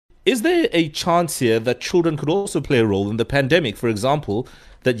Is there a chance here that children could also play a role in the pandemic? For example,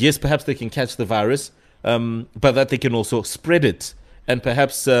 that yes, perhaps they can catch the virus, but that they can also spread it and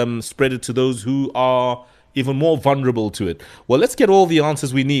perhaps spread it to those who are even more vulnerable to it. Well, let's get all the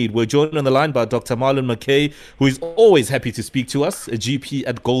answers we need. We're joined on the line by Dr. Marlon McKay, who is always happy to speak to us, a GP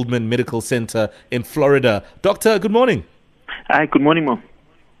at Goldman Medical Centre in Florida. Doctor, good morning. Hi, good morning, Mo.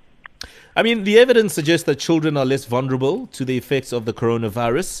 I mean, the evidence suggests that children are less vulnerable to the effects of the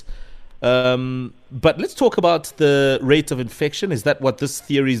coronavirus. But let's talk about the rate of infection. Is that what this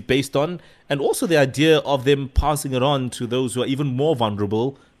theory is based on? And also the idea of them passing it on to those who are even more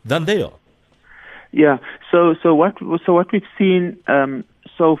vulnerable than they are. Yeah. So what we've seen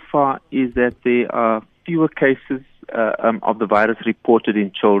so far is that there are fewer cases of the virus reported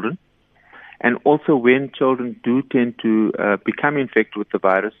in children, and also when children do tend to become infected with the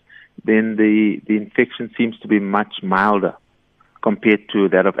virus, then the infection seems to be much milder compared to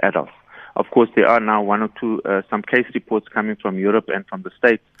that of adults. Of course, there are now one or two some case reports coming from Europe and from the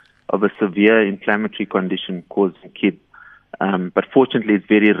States of a severe inflammatory condition causing kids. But fortunately, it's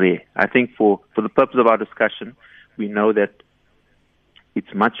very rare. I think for the purpose of our discussion, we know that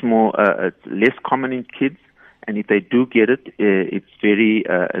it's much more, it's less common in kids, and if they do get it,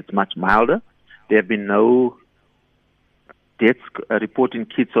 it's much milder. There have been no deaths reported in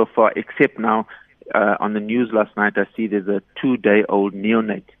kids so far, except now on the news last night, I see there's a 2-day-old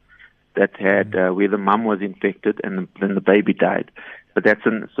neonate that had where the mum was infected and then the baby died. But that's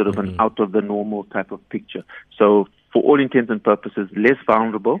sort of an out of the normal type of picture. So for all intents and purposes, less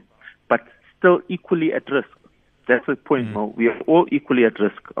vulnerable, but still equally at risk. That's the point, Mo. We are all equally at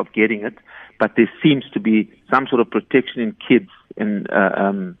risk of getting it, but there seems to be some sort of protection in kids, and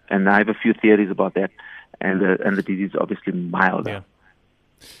I have a few theories about that. And the disease is obviously milder. Yeah.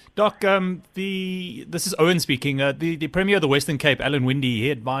 Doc, this is Owen speaking. The Premier of the Western Cape, Alan Winde, he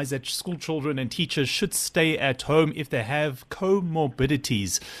advised that school children and teachers should stay at home if they have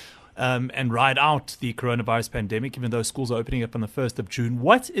comorbidities and ride out the coronavirus pandemic, even though schools are opening up on the 1st of June.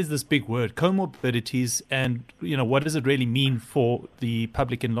 What is this big word, comorbidities, and what does it really mean for the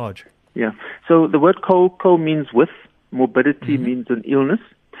public in large? Yeah, so the word co means with, morbidity means an illness.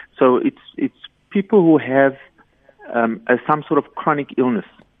 So it's people who have some sort of chronic illness.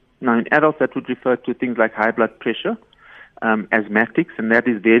 Now, in adults, that would refer to things like high blood pressure, asthmatics, and that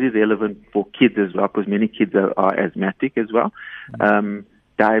is very relevant for kids as well, because many kids are asthmatic as well.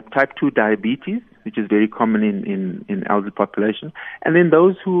 Type 2 diabetes, which is very common in elderly population. And then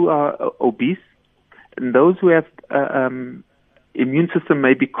those who are obese, and those who have immune system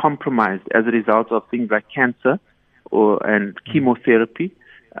may be compromised as a result of things like cancer and chemotherapy,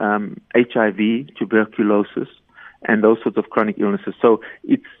 HIV, tuberculosis, and those sorts of chronic illnesses. So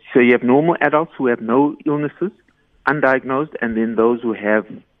you have normal adults who have no illnesses, undiagnosed, and then those who have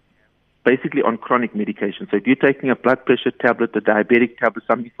basically on chronic medication. So if you're taking a blood pressure tablet, a diabetic tablet,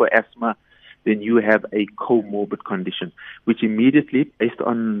 something for asthma, then you have a comorbid condition, which immediately, based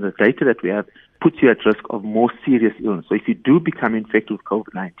on the data that we have, puts you at risk of more serious illness. So if you do become infected with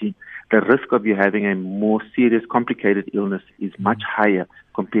COVID-19, the risk of you having a more serious, complicated illness is much higher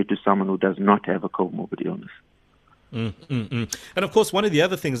compared to someone who does not have a comorbid illness. And of course, one of the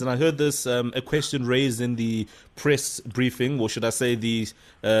other things, and I heard this, a question raised in the press briefing, or should I say the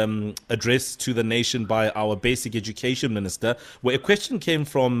address to the nation by our basic education minister, where a question came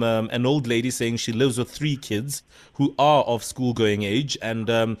from an old lady saying she lives with 3 kids who are of school-going age,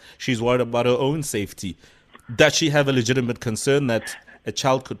 and she's worried about her own safety. Does she have a legitimate concern that a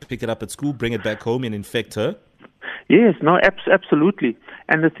child could pick it up at school, bring it back home and infect her? Yes, no, absolutely.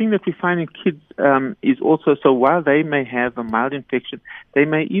 And the thing that we find in kids is also, so while they may have a mild infection, they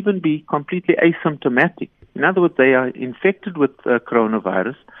may even be completely asymptomatic. In other words, they are infected with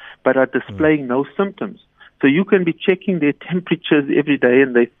coronavirus, but are displaying no symptoms. So you can be checking their temperatures every day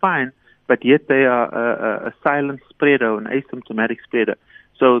and they're fine, but yet they are a silent spreader, an asymptomatic spreader.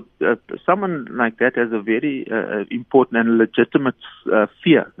 So someone like that has a very important and legitimate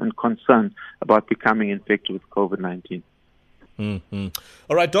fear and concern about becoming infected with COVID-19.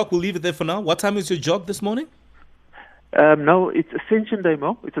 All right, Doc, we'll leave it there for now. What time is your job this morning? No, it's Ascension Day,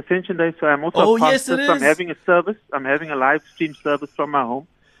 Mo. It's Ascension Day, so I'm also a pastor. Yes, it is. So I'm having a service. I'm having a live stream service from my home.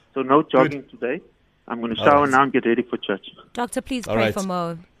 So no jogging today. I'm going to shower now and get ready for church. Doctor, please pray for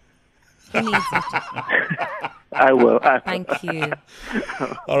Mo. He needs it. I will. Thank you.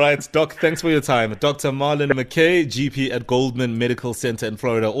 All right, Doc, thanks for your time. Dr. Marlon McKay, GP at Goldman Medical Centre in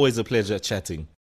Florida. Always a pleasure chatting.